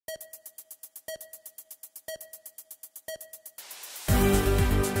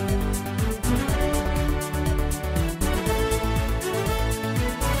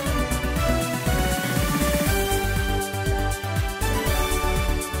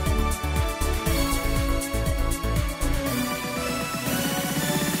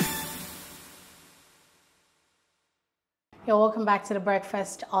You're welcome back to the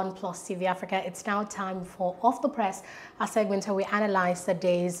Breakfast on Plus TV Africa. It's now time for Off the Press, a segment where we analyze the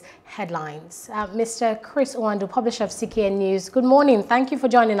day's headlines. Mr. Chris Nwandu, publisher of CKN News, good morning. Thank you for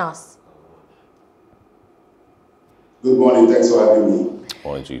joining us. Good morning. Thanks for having me.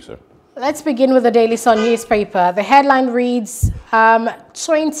 Morning to you, sir. Let's begin with the Daily Sun newspaper. The headline reads,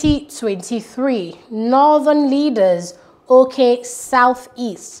 2023, Northern leaders, OK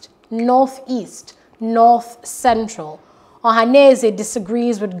Southeast, Northeast, North Central. Ohaneze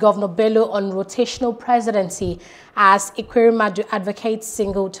disagrees with Governor Bello on rotational presidency as Ekweremadu advocates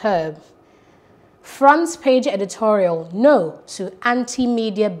single term. Front page editorial, no to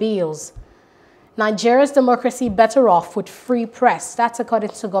anti-media bills. Nigeria's democracy better off with free press. That's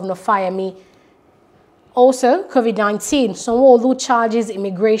according to Governor Fayemi. Also, COVID-19, Sanwo-Olu charges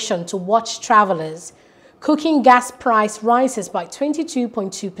immigration to watch travelers. Cooking gas price rises by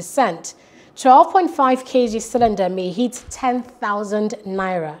 22.2%. 12.5 kg cylinder may hit 10,000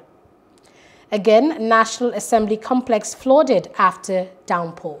 naira. Again, National Assembly complex flooded after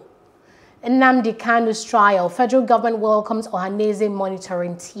downpour. Nnamdi Kanu's trial, federal government welcomes Ohaneze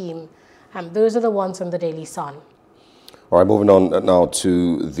monitoring team. Those are the ones from the Daily Sun. All right, moving on now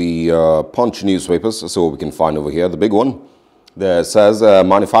to the Punch newspapers. So we can find over here the big one. There says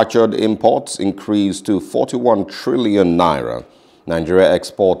manufactured imports increased to 41 trillion naira. Nigeria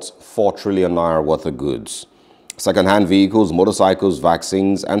exports 4 trillion naira worth of goods. Second-hand vehicles, motorcycles,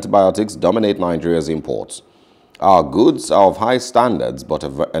 vaccines, antibiotics dominate Nigeria's imports. Our goods are of high standards, but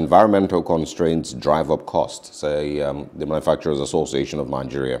environmental constraints drive up costs, say the Manufacturers Association of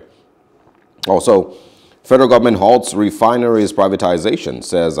Nigeria. Also, federal government halts refineries privatization,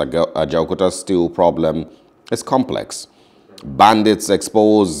 says Ajaokuta steel problem is complex. Bandits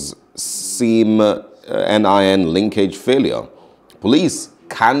expose SIM-NIN linkage failure. Police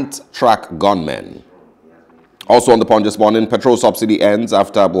can't track gunmen. Also on the Punch this morning, petrol subsidy ends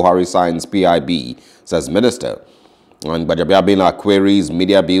after Buhari signs PIB, says Minister. And Gbajabiamila queries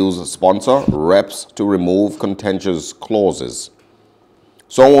media bills sponsor reps to remove contentious clauses.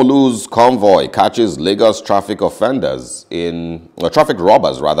 Sanwo-Olu's convoy catches Lagos traffic robbers in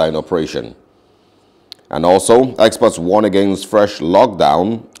operation. And also, experts warn against fresh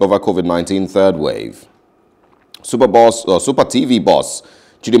lockdown over COVID-19 third wave. Super TV boss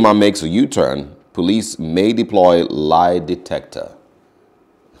Chidima makes a U-turn. Police may deploy lie detector.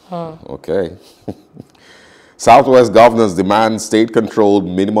 Okay. Southwest governors demand state-controlled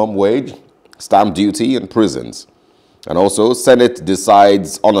minimum wage, stamp duty, and prisons. And also, Senate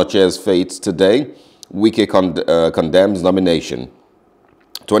decides Onoche's fate today. Wike condemns nomination.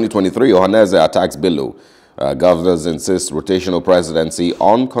 2023, Ohaneze attacks Bello. Governors insist rotational presidency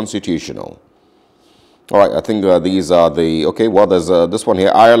unconstitutional. All right, I think these are the... Okay, well, there's this one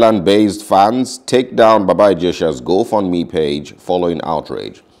here. Ireland-based fans take down Baba Ijesha's GoFundMe page following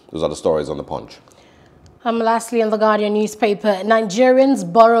outrage. Those are the stories on the Punch. Lastly, in the Guardian newspaper, Nigerians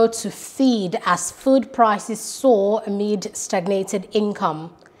borrow to feed as food prices soar amid stagnated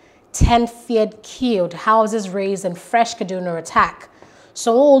income. 10 feared killed, houses razed, and fresh Kaduna attack.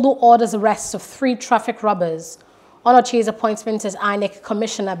 Sanwo-Olu orders arrests of 3 traffic robbers. Onoche's appointment as INEC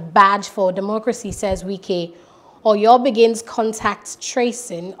Commissioner badge for democracy, says Wike. Oyo begins contact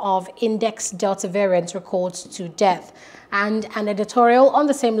tracing of index Delta variant records to death. And an editorial on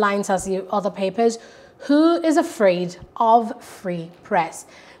the same lines as the other papers. Who is afraid of free press?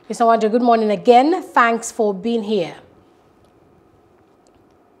 Mr. Nwandu, good morning again. Thanks for being here.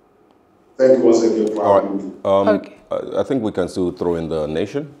 Thank you once again for having me. Okay. I think we can still throw in the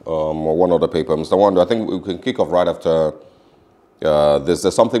Nation or one other paper. Mr. Nwandu, I think we can kick off right after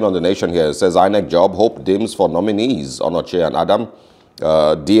there's something on the Nation here. It says INEC job, hope dims for nominees, Onoche and Adam.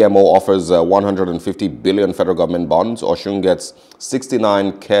 DMO offers 150 billion federal government bonds. Oshun gets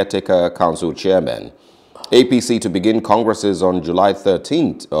 69 caretaker council chairmen. APC to begin congresses on July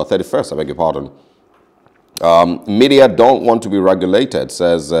 13th, or 31st, I beg your pardon. Media don't want to be regulated,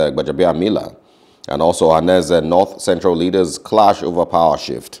 says Gbajabiamila. And also, Ohaneze and North Central leaders clash over power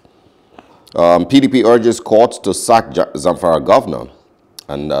shift. PDP urges courts to sack Zamfara governor.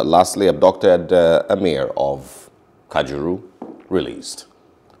 And lastly, abducted Emir of Kajuru released.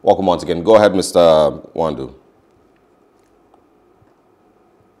 Welcome once again. Go ahead, Mr. Nwandu.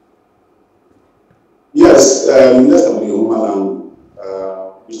 Yes, next time the Homeland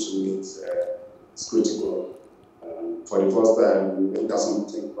which to meet is critical. For the first time, we got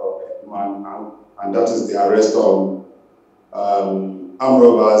something called and that is the arrest of armed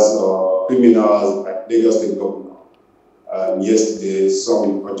robbers or criminals at Lagos State Government. Yesterday, some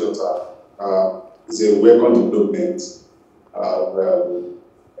in Ojota. It's a welcome development.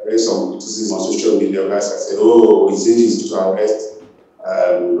 read some criticism on social media where I said, oh, is it to arrest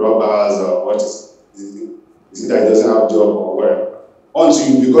robbers or what is it that he doesn't have a job or whatever? Until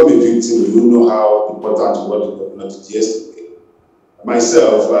you become a victim, you don't know how important what the governor did yesterday.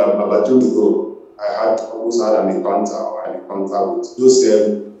 Myself, about 2 weeks ago, I almost had an encounter with those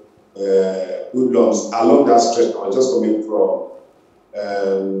hoodlums along that stretch. I was just coming from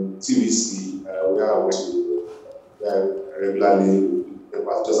TVC, where I went to regularly,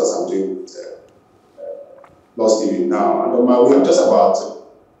 just as I'm doing with Lost TV now. And on my way, just about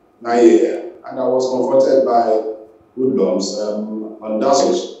 9 a.m., and I was confronted by hoodlums on that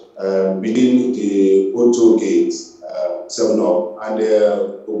stretch between the Auto Gate, 7-Up, and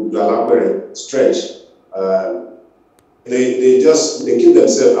the Ogbonmwan stretch. They keep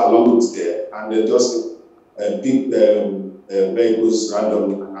themselves along with there, and they just pick vehicles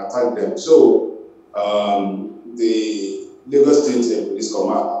randomly and attack them. So the Lagos State Police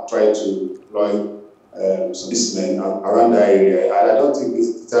Command tried to deploy some policemen around that area, and I don't think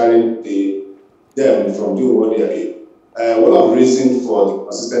it's deterring them from doing what they are doing. One of the reasons for the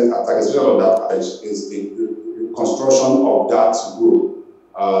consistent attack, especially on that patch, is the reconstruction of that road.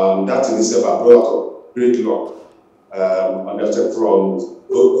 That in itself brought out great luck. From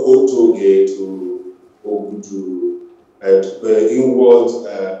Auto Gate to inward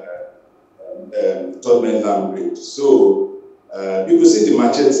Third Mainland Bridge. So people see the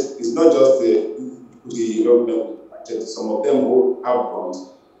machete. It's not just the machete. Some of them who have guns,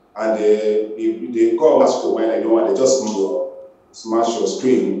 and they call massacre when they don't want. They just smash your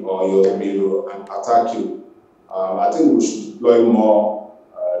screen or your mirror and attack you. I think we should deploy more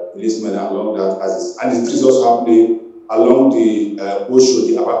policemen along that axis, and it is also happening along the Osho,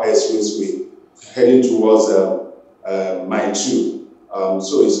 the Upper Expressway, heading towards Mile 2.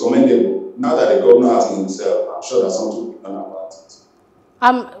 So it's commendable. Now that the governor has himself, I'm sure that something will be done about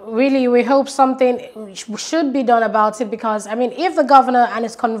it. Really, we hope something should be done about it, because, I mean, if the governor and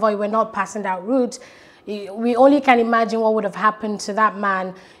his convoy were not passing that route, we only can imagine what would have happened to that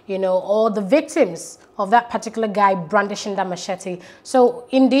man, you know, or the victims of that particular guy brandishing that machete. So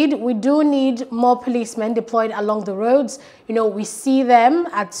indeed, we do need more policemen deployed along the roads. You know, we see them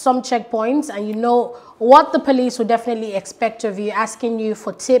at some checkpoints, and you know what the police will definitely expect of you, asking you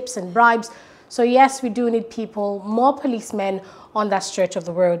for tips and bribes. So yes, we do need people, more policemen on that stretch of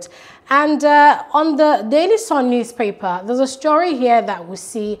the road. And on the Daily Sun newspaper, there's a story here that we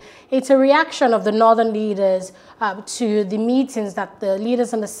see. It's a reaction of the northern leaders to the meetings that the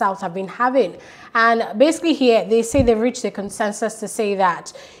leaders in the south have been having. And basically here, they say they've reached a consensus to say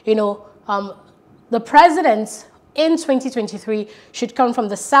that, you know, the presidents in 2023 should come from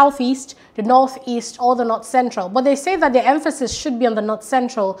the southeast, the northeast, or the north central. But they say that the emphasis should be on the north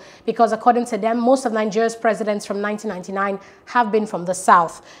central because, according to them, most of Nigeria's presidents from 1999 have been from the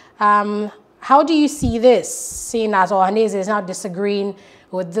south. How do you see this, seeing as Ohanaeze is now disagreeing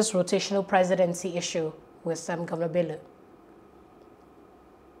with this rotational presidency issue with Governor Bello?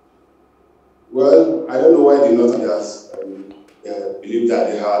 Well, I don't know why the Northerners believe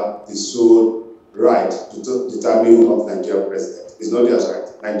that they have the sole right to determine who of Nigerian president. It's not their right.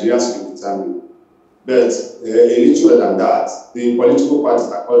 Nigerians will determine. But a little better than that, the political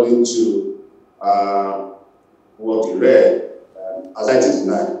parties, according to what we read, as I did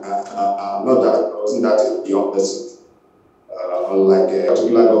tonight, I wasn't that a young person. Unlike a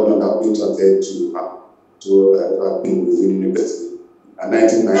particular governor that we wanted to have been within university. In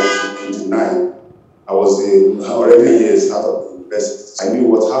 1999, I was already years out of the university. I knew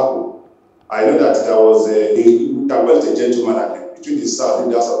what happened. I know that there was a gentleman agreement between the South,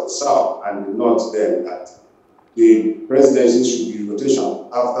 leaders of the South, and the North then, that the presidency should be rotation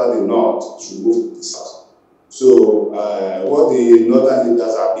after the North should move to the South. So what the Northern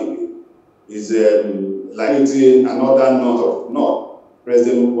leaders are doing is like another North of North.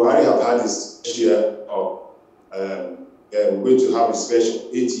 President Buhari have had his share of going to have a special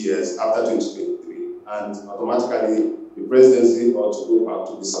 8 years after 2023, and automatically the presidency ought to go back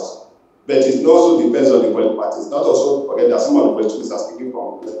to the South. But it also depends on the political parties. Not also forget that some of the politicians are speaking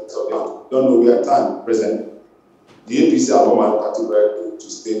from so they don't know where time present. The APC are one particular to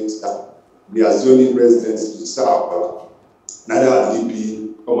state that they are zoning presidency to the South, but neither are the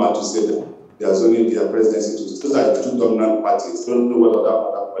DP come out to say that they are zoning their presidency to the South. Those are the two dominant parties. Don't know what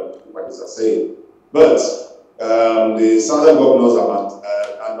other political parties are saying. But the southern governors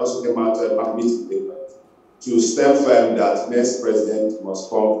and also came out meeting to stand firm that next president must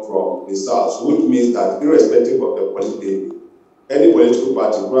come from the South, which means that irrespective of the political, any political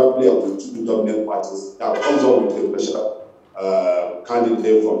party, probably of the two dominant parties, that comes up with a special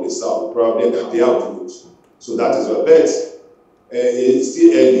candidate from the South, probably they have votes. So that is a bet. it's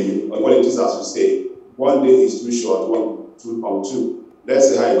still early on politics, as we say. One day is too short, one too long too. Let's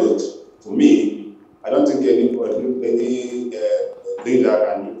see how it goes. For me, I don't think any leader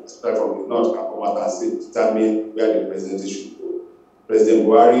can start from the north can come out and say, determine where the president should go. President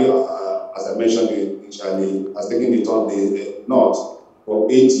Buhari, as I mentioned initially, has taken it on the north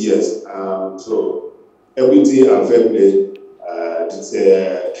for 8 years. So equity and fair play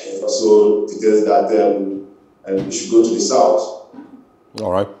also details that we should go to the south.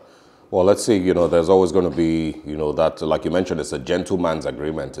 All right. Well, let's see, there's always going to be, that, like you mentioned, it's a gentleman's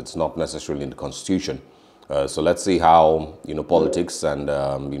agreement. It's not necessarily in the Constitution. So let's see how, politics and,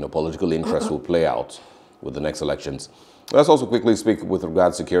 political interests will play out with the next elections. Let's also quickly speak with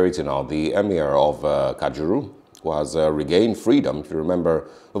regard to security now. The Emir of Kajuru, who has regained freedom, if you remember,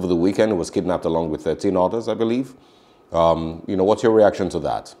 over the weekend, was kidnapped along with 13 others, I believe. What's your reaction to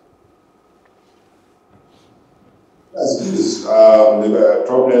that? That's the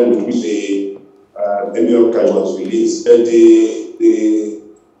problem with which the Emir of Kajuru was released.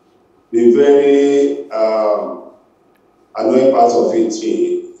 The very annoying part of it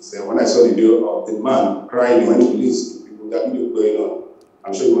is when I saw the video of the man crying when he released people, that video going on.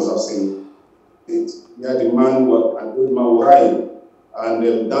 I'm sure you must have seen it. Yeah, the man was crying,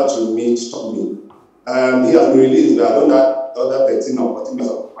 and that to me stopped me. He has been released, but I don't know other 13 or 14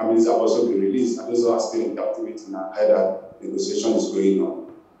 members of families have also been released, and those who are still in captivity now, either negotiation is going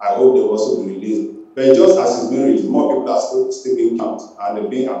on. I hope they will also be released. But just as it's being released, more people are still being camped and they're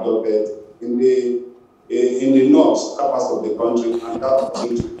being abducted in the north, that part of the country, and that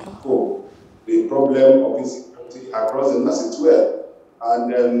is going to go. The problem of insecurity across the north as well.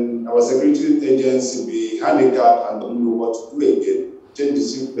 And our security agency be handicapped and don't know what to do again. Change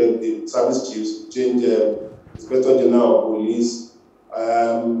the service chiefs, change the Inspector General of Police,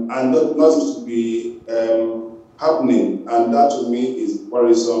 and nothing to be happening. And that to me is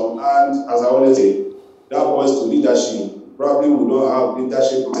worrisome. And as I always say, that boils to leadership. Probably we don't have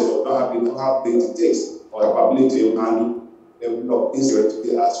leadership, we don't have the takes or capability to handle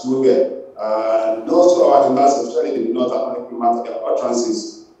insecurity as well. And also our leaders, especially in the north and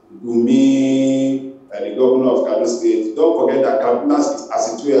utterances, Gumi, the governor of Kaduna State, don't forget that Kaduna,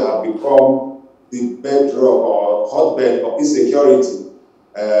 as it were, have become the bedrock or hotbed of insecurity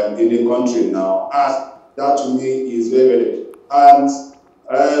in the country now. And that to me is very, very. And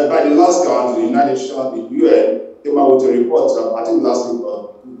by the last count, the United Nations, the UN, came out with a report, I think last week,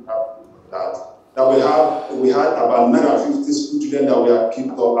 that we had about 950 school children that were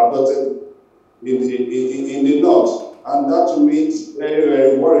killed or abducted in the north. And that to me is very,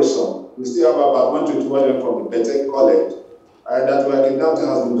 very worrisome. We still have about 121 from the Bethel College that were kidnapped and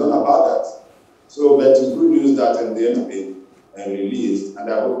has been done about that. So, but it's good news that they have been released, and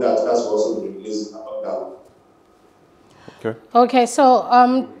I hope that that's also been released about that. Okay. Okay,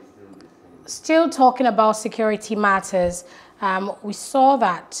 so still talking about security matters, we saw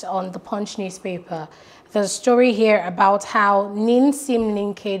that on the Punch newspaper. There's a story here about how NIN-SIM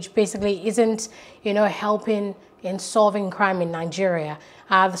linkage basically isn't, helping in solving crime in Nigeria.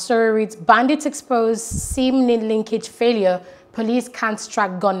 The story reads, bandits expose SIM-NIN linkage failure, police can't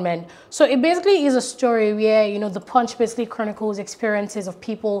track gunmen. So it basically is a story where, the Punch basically chronicles experiences of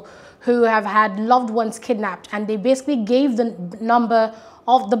people who have had loved ones kidnapped, and they basically gave the number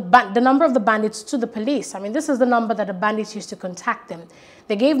of the number of the bandits to the police. I mean, this is the number that the bandits used to contact them.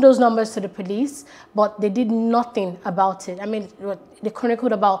 They gave those numbers to the police, but they did nothing about it. I mean, they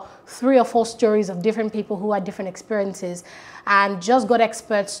chronicled about 3 or 4 stories of different people who had different experiences, and just got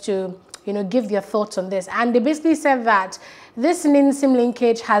experts to, give their thoughts on this. And they basically said that this NIN-SIM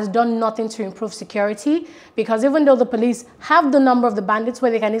linkage has done nothing to improve security, because even though the police have the number of the bandits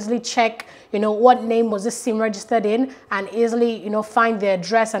where they can easily check, what name was this SIM registered in, and easily, find their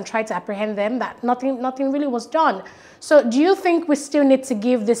address and try to apprehend them, that nothing really was done. So do you think we still need to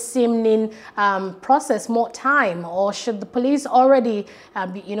give this SIM-NIN process more time, or should the police already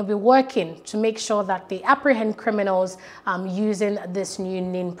be working to make sure that they apprehend criminals using this new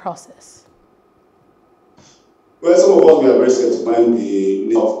NIN process? Well, some of us were very skeptical when the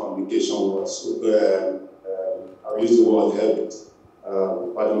name of communication was. I use the word habit,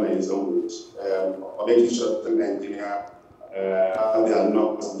 pardon my language, of making sure that Nigeria have their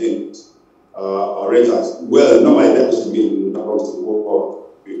numbers linked or raters. Well, normally that was to be when it comes to war.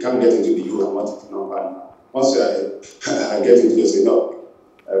 You can't get into the EU automatic number. Once I get into this,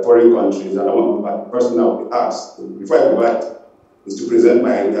 foreign countries, and I want the person that will be asked before I provide is to present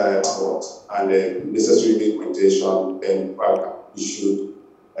my passport and the necessary documentation, and issue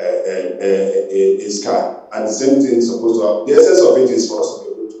a scan. And the same thing is supposed to have, the essence of it is for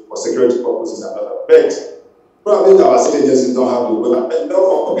security purposes and other. But Probably our state agencies don't have the web. And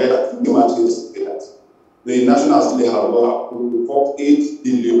don't forget that the National Assembly has about 8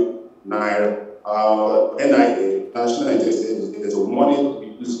 billion naira. NIA, National Intelligence Agency, of money to be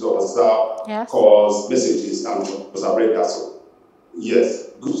used to observe calls, messages, and to separate that. So, yes,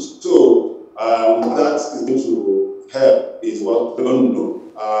 good. So that is going to help is what we don't know.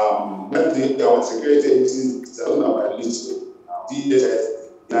 When our security agencies don't know about this, DSS,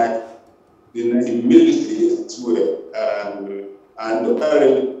 the military as well, and the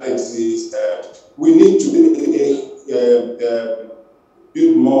parents, we need to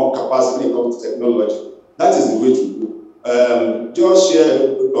build more capacity when it comes to technology. That is the way to go. Just share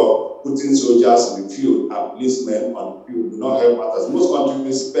of putting soldiers in the field and policemen on the field will not help matters. Most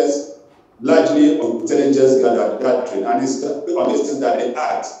countries spend largely on intelligence gathering, and it's on these things that they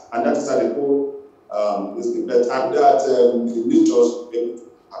act, and that is how they go. The need to be able to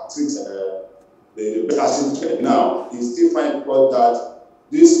practice the better now. You still find people that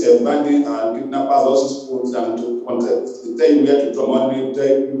these bandits and kidnappers also phones and to tell you where to draw money, tell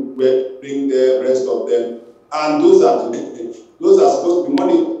you where to bring the rest of them, and those are supposed to be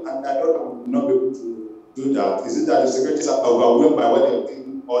money, and I don't know not be able to do that. Is it that the securities are overwhelmed by what they're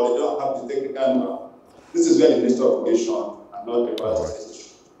thinking, or they don't have the technical know? This is where the Minister of Education and not the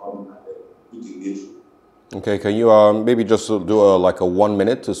Vice come and do the need. Okay, can you maybe just do like a 1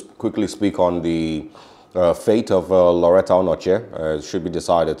 minute to quickly speak on the fate of Loretta Onoche? It should be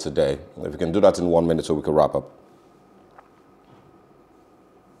decided today. If you can do that in 1 minute so we can wrap up.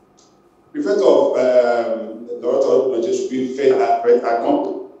 The fate of Loretta Onoche should be fair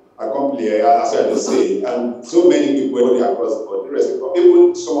accomplished, as I just say, and so many people across the board,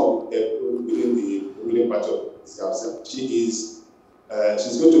 even some of the people within the ruling party of herself, she's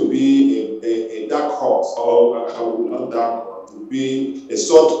going to be a dark horse, or not dark horse, to be a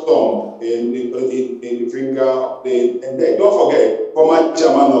short thumb in the finger of the. And then don't forget, former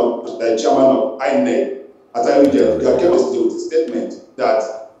chairman of INEC, as I read, they came with a statement that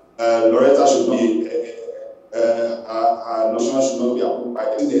Loretta should be her notion should not be approved by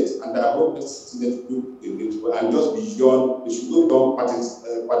the Senate, and I hope the Senate do it and just beyond. It should go beyond party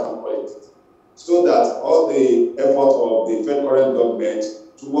politics, so that all the effort of the federal government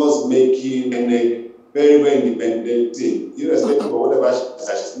towards making a very, very independent team, irrespective of whatever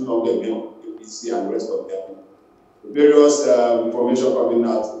she's no longer a member of the APC and the rest of them. The various information coming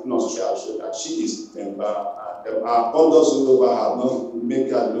out, not show that she is a member, and her conduct over have not make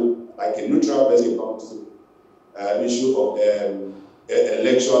her look like a neutral person comes to issue of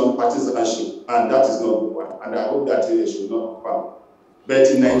election partisanship, and that is not good one. And I hope that they should not come. But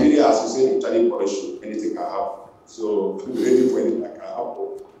in Nigeria, as you say, in Charlie for issue, anything can happen. So be ready for anything that can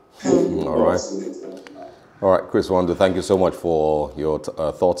happen. All right. All right, Chris Nwandu, thank you so much for your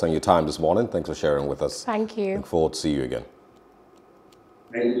thoughts and your time this morning. Thanks for sharing with us. Thank you. Look forward to see you again.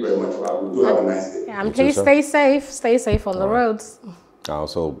 Thank you very much for having me. Do have a nice day. Yeah, and please stay safe. Stay safe on the roads. I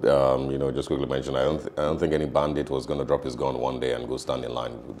also, just quickly mention, I don't think any bandit was going to drop his gun one day and go stand in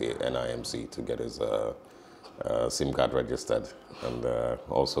line with the NIMC to get his SIM card registered, and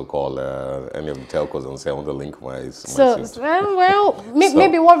also call any of the telcos and say I want to link my SIM.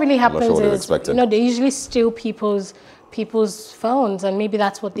 Maybe what really happens is, they usually steal people's phones, and maybe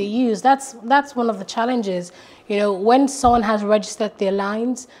that's what they use. That's one of the challenges. When someone has registered their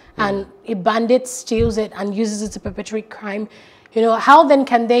lines and a bandit steals it and uses it to perpetrate crime, how then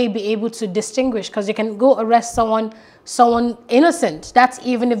can they be able to distinguish? Because you can go arrest someone innocent. That's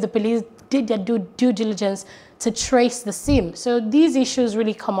even if the police did their due diligence to trace the SIM. So these issues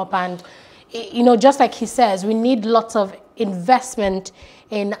really come up, and just like he says, we need lots of investment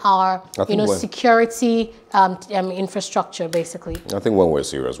in our security infrastructure, basically. I think when we're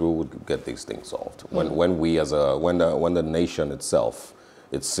serious, we would get these things solved. When the nation itself,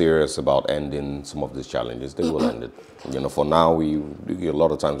 it's serious about ending some of these challenges, they will end it. For now, a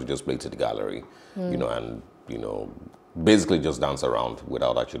lot of times we just play to the gallery, and basically just dance around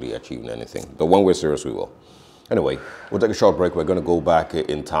without actually achieving anything. But when we're serious, we will. Anyway, we'll take a short break. We're going to go back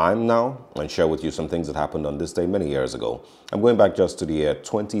in time now and share with you some things that happened on this day many years ago. I'm going back just to the year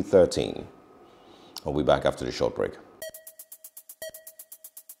 2013. I'll be back after the short break.